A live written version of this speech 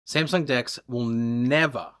Samsung DeX will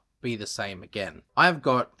never be the same again. I've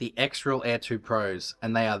got the X-Real Air 2 Pros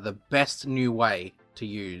and they are the best new way to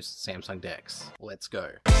use Samsung DeX. Let's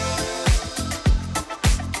go.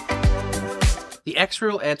 The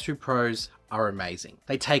X-Real Air 2 Pros are amazing.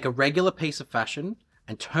 They take a regular piece of fashion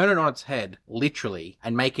and turn it on its head, literally,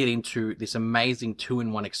 and make it into this amazing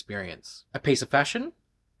two-in-one experience. A piece of fashion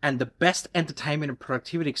and the best entertainment and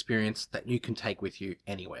productivity experience that you can take with you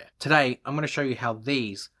anywhere. Today, I'm going to show you how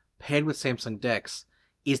these, paired with Samsung DeX,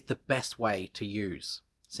 is the best way to use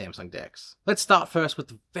Samsung DeX. Let's start first with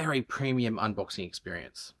the very premium unboxing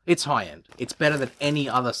experience. It's high-end. It's better than any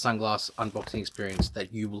other sunglass unboxing experience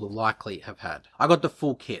that you will likely have had. I got the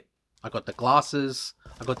full kit. I got the glasses,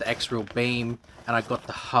 I got the X-Real beam, and I got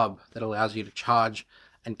the hub that allows you to charge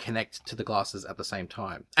and connect to the glasses at the same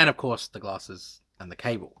time. And of course, the glasses and the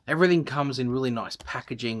cable. Everything comes in really nice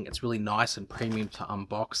packaging. It's really nice and premium to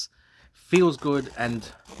unbox. Feels good and,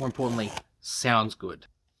 more importantly, sounds good.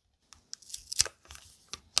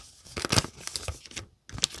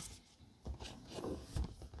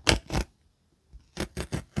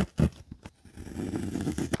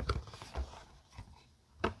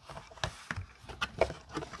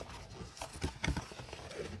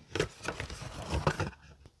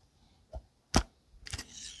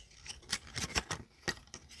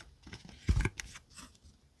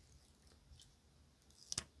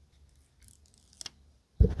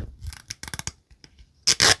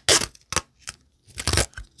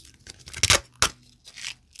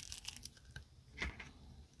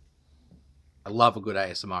 I love a good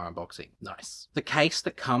ASMR unboxing. Nice. The case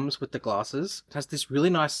that comes with the glasses has this really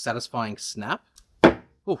nice satisfying snap.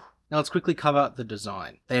 Ooh. Now let's quickly cover the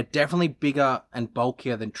design. They are definitely bigger and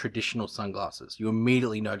bulkier than traditional sunglasses. You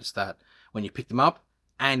immediately notice that when you pick them up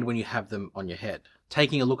and when you have them on your head.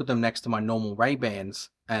 Taking a look at them next to my normal Ray-Bans,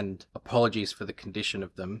 and apologies for the condition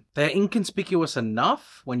of them, they're inconspicuous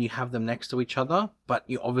enough when you have them next to each other, but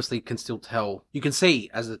you obviously can still tell, you can see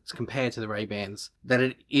as it's compared to the Ray-Bans, that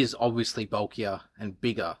it is obviously bulkier and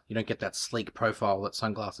bigger. You don't get that sleek profile that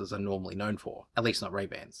sunglasses are normally known for, at least not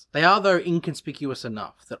Ray-Bans. They are though inconspicuous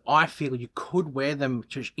enough that I feel you could wear them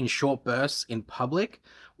in short bursts in public,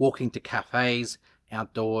 walking to cafes,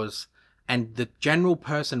 outdoors, and the general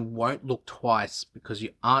person won't look twice because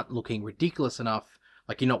you aren't looking ridiculous enough.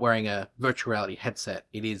 Like you're not wearing a virtual reality headset.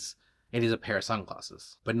 It is a pair of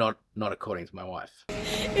sunglasses, but not according to my wife.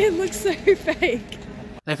 It looks so fake.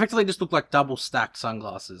 They effectively just look like double stacked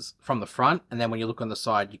sunglasses from the front, and then when you look on the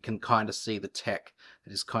side, you can kind of see the tech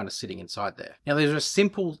that is kind of sitting inside there. Now there's a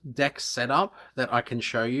simple DeX setup that I can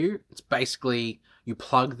show you. It's basically you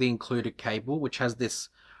plug the included cable, which has this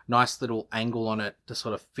nice little angle on it to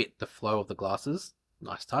sort of fit the flow of the glasses.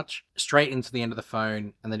 Nice touch. Straight into the end of the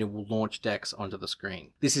phone, and then it will launch DeX onto the screen.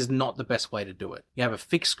 This is not the best way to do it. You have a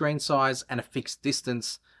fixed screen size and a fixed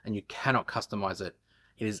distance, and you cannot customize it.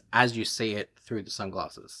 It is as you see it through the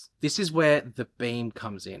sunglasses. This is where the beam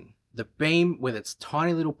comes in. The beam, with its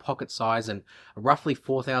tiny little pocket size and a roughly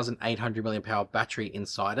 4,800 mAh battery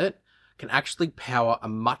inside it, can actually power a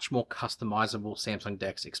much more customizable Samsung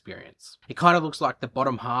DeX experience. It kind of looks like the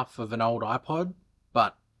bottom half of an old iPod,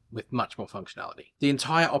 but with much more functionality. The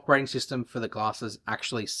entire operating system for the glasses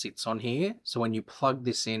actually sits on here, so when you plug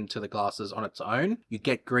this into the glasses on its own, you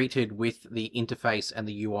get greeted with the interface and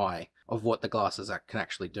the UI of what the glasses can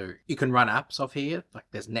actually do. You can run apps off here, like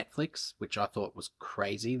there's Netflix, which I thought was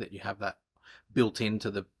crazy that you have that built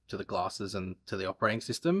into the glasses and to the operating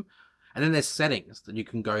system. And then there's settings that you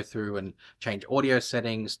can go through and change audio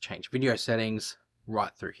settings, change video settings,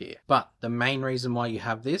 right through here. But the main reason why you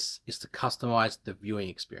have this is to customize the viewing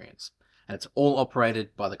experience. And it's all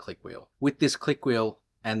operated by the click wheel. With this click wheel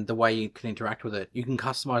and the way you can interact with it, you can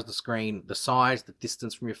customize the screen, the size, the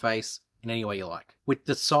distance from your face, in any way you like. With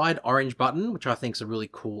the side orange button, which I think is a really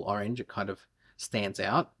cool orange, it kind of stands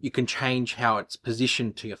out, you can change how it's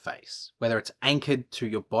positioned to your face, whether it's anchored to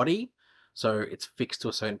your body, so it's fixed to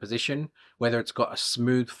a certain position, whether it's got a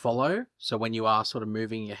smooth follow, so when you are sort of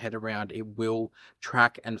moving your head around, it will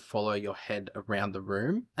track and follow your head around the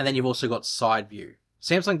room. And then you've also got side view.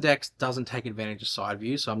 Samsung DeX doesn't take advantage of side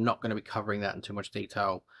view, so I'm not going to be covering that in too much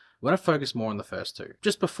detail. We're going to focus more on the first two.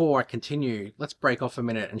 Just before I continue, let's break off a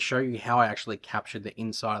minute and show you how I actually captured the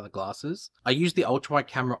inside of the glasses. I used the ultra-wide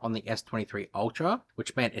camera on the S23 Ultra,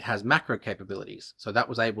 which meant it has macro capabilities. So that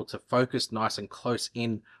was able to focus nice and close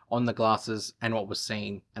in on the glasses and what was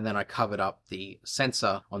seen. And then I covered up the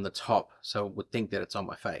sensor on the top so it would think that it's on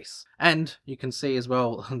my face. And you can see as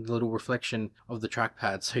well the little reflection of the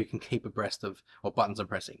trackpad so you can keep abreast of what buttons I'm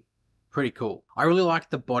pressing. Pretty cool. I really like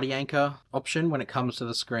the body anchor option when it comes to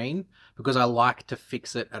the screen because I like to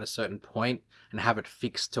fix it at a certain point and have it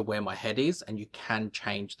fixed to where my head is, and you can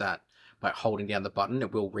change that by holding down the button.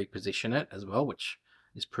 It will reposition it as well, which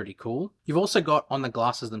is pretty cool. You've also got on the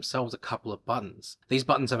glasses themselves a couple of buttons. These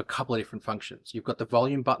buttons have a couple of different functions. You've got the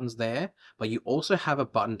volume buttons there, but you also have a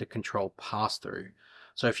button to control pass-through.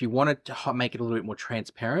 So if you wanted to make it a little bit more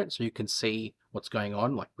transparent so you can see what's going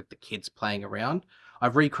on, like with the kids playing around,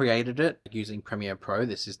 I've recreated it using Premiere Pro.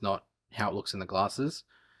 This is not how it looks in the glasses.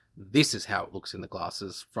 This is how it looks in the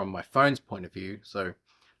glasses from my phone's point of view. So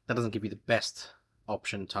that doesn't give you the best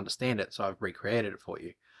option to understand it. So I've recreated it for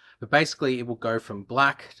you. But basically it will go from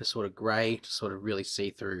black to sort of gray to sort of really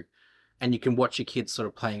see-through. And you can watch your kids sort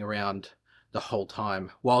of playing around the whole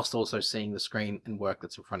time whilst also seeing the screen and work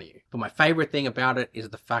that's in front of you. But my favorite thing about it is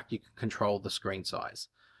the fact you can control the screen size.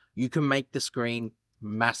 You can make the screen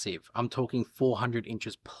massive. I'm talking 400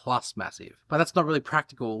 inches plus massive. But that's not really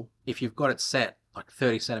practical if you've got it set like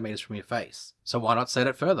 30 centimeters from your face. So why not set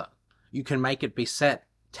it further? You can make it be set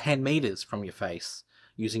 10 meters from your face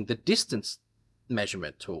using the distance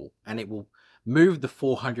measurement tool, and it will move the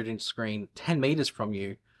 400-inch screen 10 meters from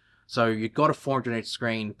you. So you've got a 400-inch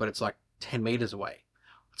screen, but it's like 10 meters away.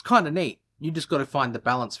 It's kind of neat. You just got to find the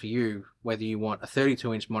balance for you, whether you want a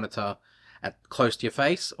 32-inch monitor at close to your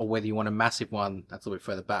face or whether you want a massive one that's a little bit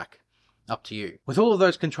further back. Up to you. With all of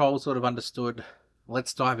those controls sort of understood,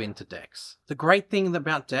 let's dive into DeX. The great thing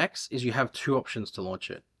about DeX is you have two options to launch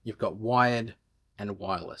it. You've got wired and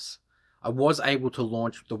wireless. I was able to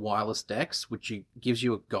launch the wireless DeX, which gives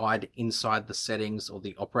you a guide inside the settings or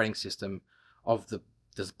the operating system of the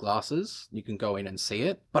glasses. You can go in and see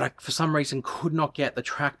it. But I, for some reason, could not get the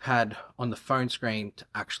trackpad on the phone screen to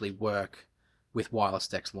actually work with wireless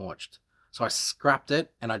DeX launched. So I scrapped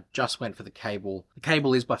it and I just went for the cable. The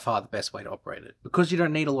cable is by far the best way to operate it. Because you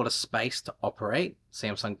don't need a lot of space to operate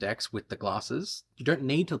Samsung DeX with the glasses, you don't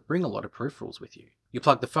need to bring a lot of peripherals with you. You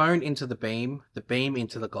plug the phone into the beam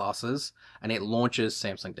into the glasses, and it launches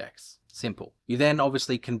Samsung DeX. Simple. You then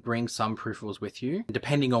obviously can bring some peripherals with you. And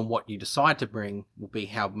depending on what you decide to bring will be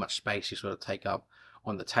how much space you sort of take up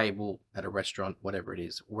on the table, at a restaurant, whatever it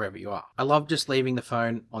is, wherever you are. I love just leaving the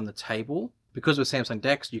phone on the table. Because with Samsung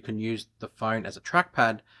DeX, you can use the phone as a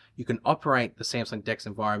trackpad. You can operate the Samsung DeX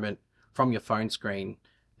environment from your phone screen,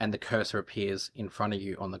 and the cursor appears in front of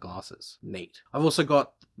you on the glasses. Neat. I've also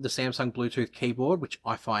got the Samsung Bluetooth keyboard, which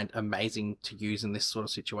I find amazing to use in this sort of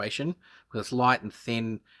situation because it's light and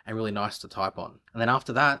thin and really nice to type on. And then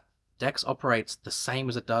after that, DeX operates the same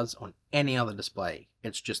as it does on any other display.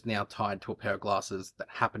 It's just now tied to a pair of glasses that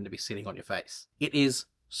happen to be sitting on your face. It is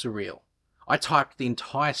surreal. I typed the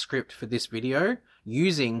entire script for this video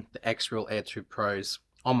using the X-Real Air 2 Pros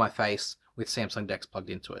on my face with Samsung DeX plugged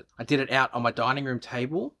into it. I did it out on my dining room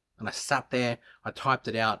table and I sat there, I typed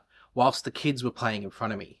it out whilst the kids were playing in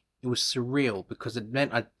front of me. It was surreal because it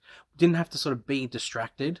meant I didn't have to sort of be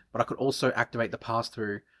distracted, but I could also activate the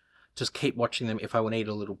pass-through, just keep watching them if I would need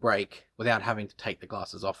a little break without having to take the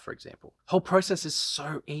glasses off, for example. The whole process is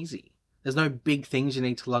so easy. There's no big things you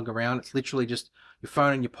need to lug around. It's literally just your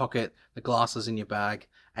phone in your pocket, the glasses in your bag,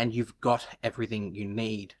 and you've got everything you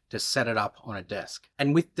need to set it up on a desk.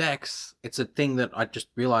 And with DeX, it's a thing that I just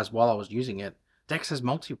realized while I was using it. DeX has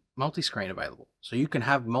multi-screen available. So you can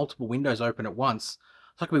have multiple windows open at once.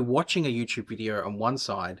 So I could be watching a YouTube video on one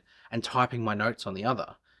side and typing my notes on the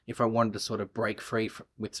other if I wanted to sort of break free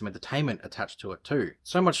with some entertainment attached to it too.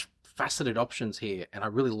 So much faceted options here, and I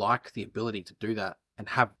really like the ability to do that and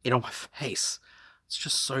have it on my face. It's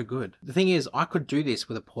just so good. The thing is, I could do this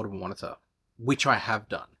with a portable monitor, which I have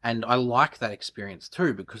done. And I like that experience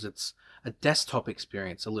too, because it's a desktop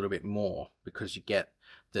experience a little bit more, because you get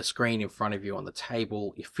the screen in front of you on the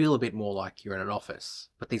table. You feel a bit more like you're in an office.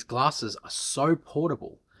 But these glasses are so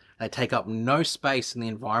portable. They take up no space in the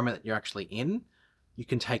environment that you're actually in. You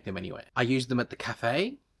can take them anywhere. I used them at the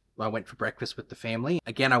cafe. I went for breakfast with the family.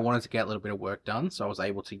 Again, I wanted to get a little bit of work done, so I was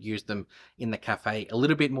able to use them in the cafe a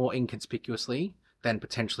little bit more inconspicuously than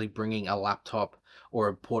potentially bringing a laptop or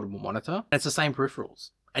a portable monitor. And it's the same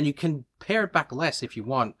peripherals. And you can pair it back less if you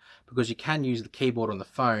want, because you can use the keyboard on the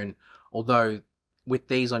phone, although with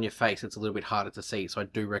these on your face, it's a little bit harder to see. So I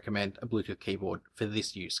do recommend a Bluetooth keyboard for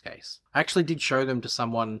this use case. I actually did show them to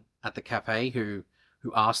someone at the cafe who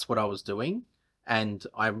asked what I was doing. And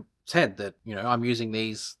I said that, you know, I'm using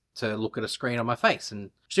these to look at a screen on my face,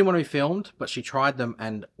 and she didn't want to be filmed, but she tried them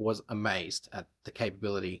and was amazed at the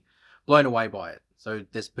capability, blown away by it. So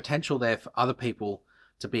there's potential there for other people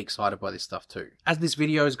to be excited by this stuff too. As this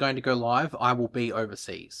video is going to go live, I will be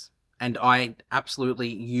overseas, and I absolutely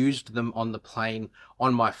used them on the plane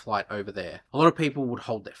on my flight over there. A lot of people would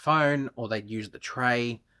hold their phone or they'd use the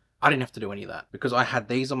tray. I didn't have to do any of that because I had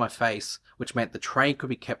these on my face, which meant the tray could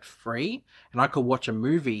be kept free and I could watch a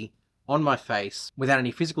movie on my face without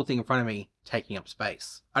any physical thing in front of me taking up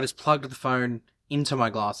space. I just plugged the phone into my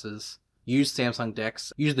glasses, used Samsung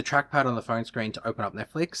DeX, used the trackpad on the phone screen to open up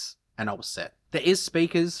Netflix, and I was set. There is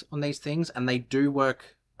speakers on these things and they do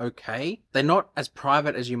work okay. They're not as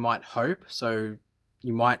private as you might hope, so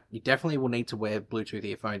you definitely will need to wear Bluetooth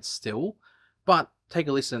earphones still, but take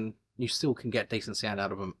a listen, you still can get decent sound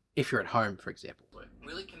out of them if you're at home, for example.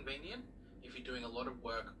 Really convenient if you're doing a lot of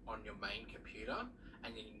work on your main computer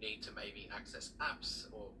and you need to maybe access apps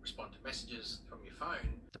or respond to messages from your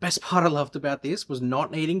phone. The best part I loved about this was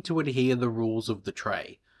not needing to adhere the rules of the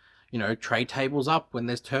tray. You know, tray tables up when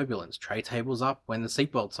there's turbulence, tray tables up when the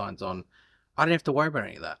seatbelt sign's on. I don't have to worry about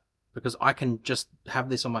any of that because I can just have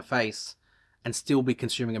this on my face and still be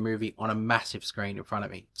consuming a movie on a massive screen in front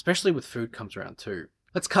of me, especially with food comes around too.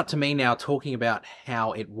 Let's cut to me now talking about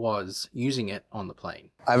how it was using it on the plane.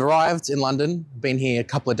 I've arrived in London, been here a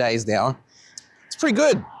couple of days now. It's pretty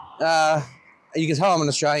good. You can tell I'm an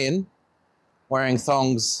Australian, wearing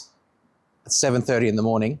thongs at 7:30 in the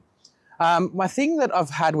morning. My thing that I've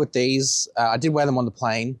had with these, I did wear them on the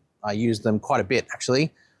plane. I used them quite a bit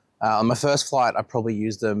actually. On my first flight, I probably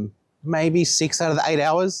used them maybe 6 out of the 8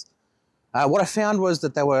 hours. What I found was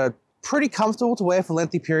that they were pretty comfortable to wear for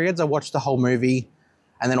lengthy periods. I watched the whole movie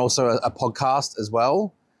and then also a podcast as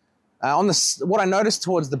well. What I noticed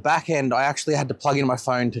towards the back end, I actually had to plug in my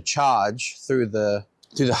phone to charge through the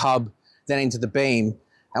hub, then into the beam.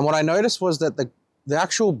 And what I noticed was that the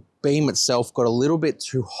actual beam itself got a little bit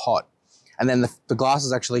too hot. And then the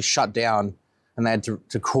glasses actually shut down and they had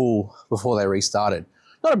to cool before they restarted.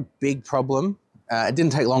 Not a big problem. It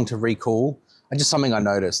didn't take long to recool. Just something I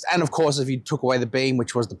noticed. And of course, if you took away the beam,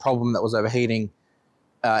 which was the problem that was overheating,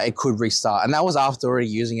 it could restart. And that was after already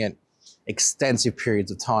using it extensive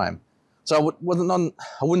periods of time. So I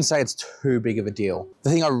wouldn't say it's too big of a deal.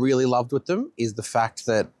 The thing I really loved with them is the fact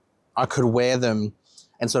that I could wear them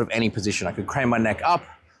in sort of any position. I could crane my neck up,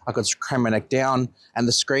 I could crane my neck down, and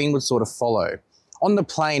the screen would sort of follow. On the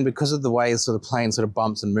plane, because of the way the plane sort of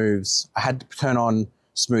bumps and moves, I had to turn on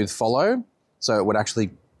smooth follow, so it would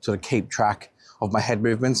actually sort of keep track of my head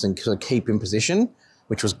movements and sort of keep in position,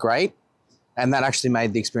 which was great. And that actually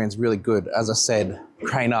made the experience really good. As I said,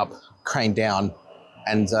 crane up, crane down,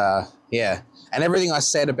 and yeah. And everything I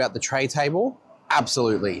said about the tray table,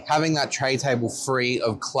 absolutely. Having that tray table free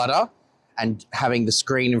of clutter and having the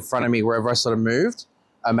screen in front of me wherever I sort of moved,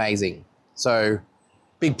 amazing. So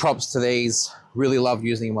big props to these. Really love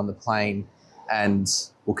using them on the plane and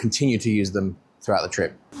will continue to use them throughout the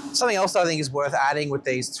trip. Something else that I think is worth adding with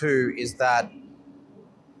these two is that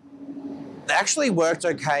they actually worked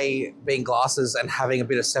okay being glasses and having a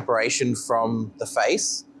bit of separation from the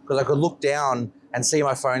face, because I could look down and see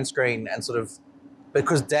my phone screen and sort of,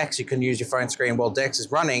 because DeX, you can use your phone screen while DeX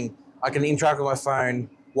is running, I can interact with my phone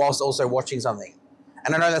whilst also watching something.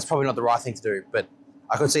 And I know that's probably not the right thing to do, but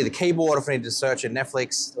I could see the keyboard if I needed to search in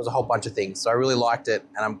Netflix. There was a whole bunch of things. So I really liked it,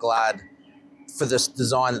 and I'm glad for this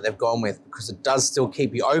design that they've gone with, because it does still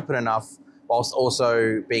keep you open enough whilst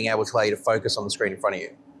also being able to allow you to focus on the screen in front of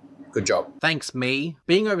you. Good job. Thanks, me.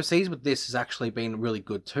 Being overseas with this has actually been really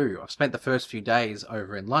good too. I've spent the first few days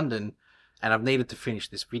over in London and I've needed to finish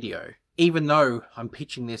this video. Even though I'm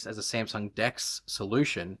pitching this as a Samsung DeX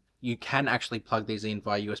solution, you can actually plug these in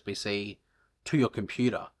via USB-C to your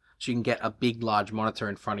computer. So you can get a big, large monitor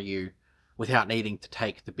in front of you without needing to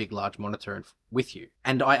take the big, large monitor with you.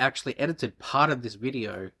 And I actually edited part of this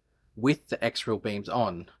video with the X-Real beams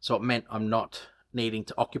on, so it meant I'm not needing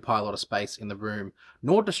to occupy a lot of space in the room,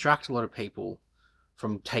 nor distract a lot of people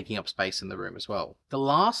from taking up space in the room as well. The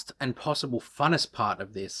last and possible funnest part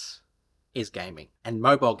of this is gaming, and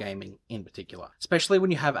mobile gaming in particular. Especially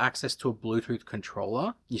when you have access to a Bluetooth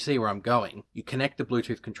controller. You see where I'm going. You connect the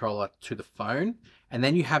Bluetooth controller to the phone, and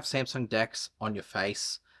then you have Samsung DeX on your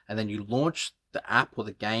face, and then you launch the app or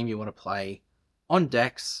the game you want to play on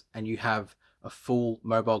DeX, and you have a full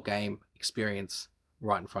mobile game experience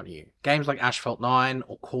right in front of you. Games like Asphalt 9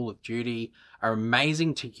 or Call of Duty are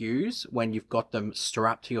amazing to use when you've got them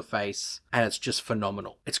strapped to your face, and it's just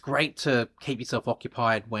phenomenal. It's great to keep yourself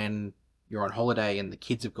occupied when you're on holiday and the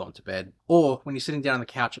kids have gone to bed, or when you're sitting down on the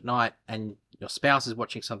couch at night and your spouse is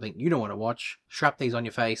watching something you don't want to watch. Strap these on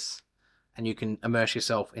your face and you can immerse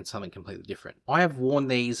yourself in something completely different. I have worn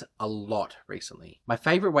these a lot recently. My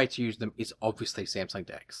favorite way to use them is obviously Samsung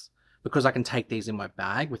DeX, because I can take these in my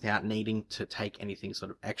bag without needing to take anything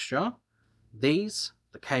sort of extra. These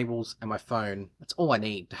the cables, and my phone. That's all I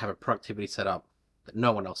need to have a productivity setup that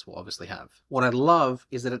no one else will obviously have. What I love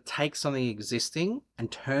is that it takes something existing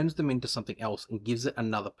and turns them into something else and gives it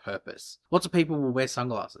another purpose. Lots of people will wear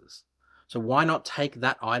sunglasses. So why not take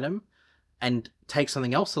that item and take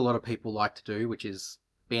something else a lot of people like to do, which is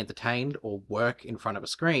be entertained or work in front of a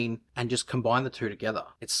screen, and just combine the two together.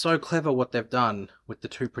 It's so clever what they've done with the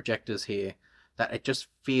two projectors here that it just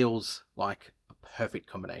feels like a perfect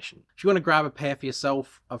combination. If you want to grab a pair for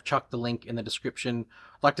yourself, I've chucked the link in the description.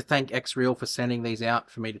 I'd like to thank XReal for sending these out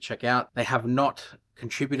for me to check out. They have not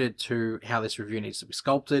contributed to how this review needs to be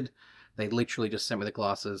sculpted. They literally just sent me the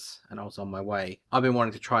glasses and I was on my way. I've been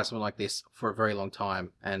wanting to try something like this for a very long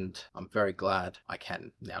time, and I'm very glad I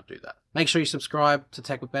can now do that. Make sure you subscribe to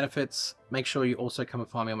Tech with Benefits. Make sure you also come and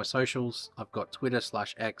find me on my socials. I've got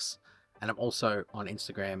Twitter/X, and I'm also on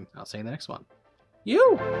Instagram. I'll see you in the next one.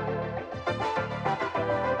 You!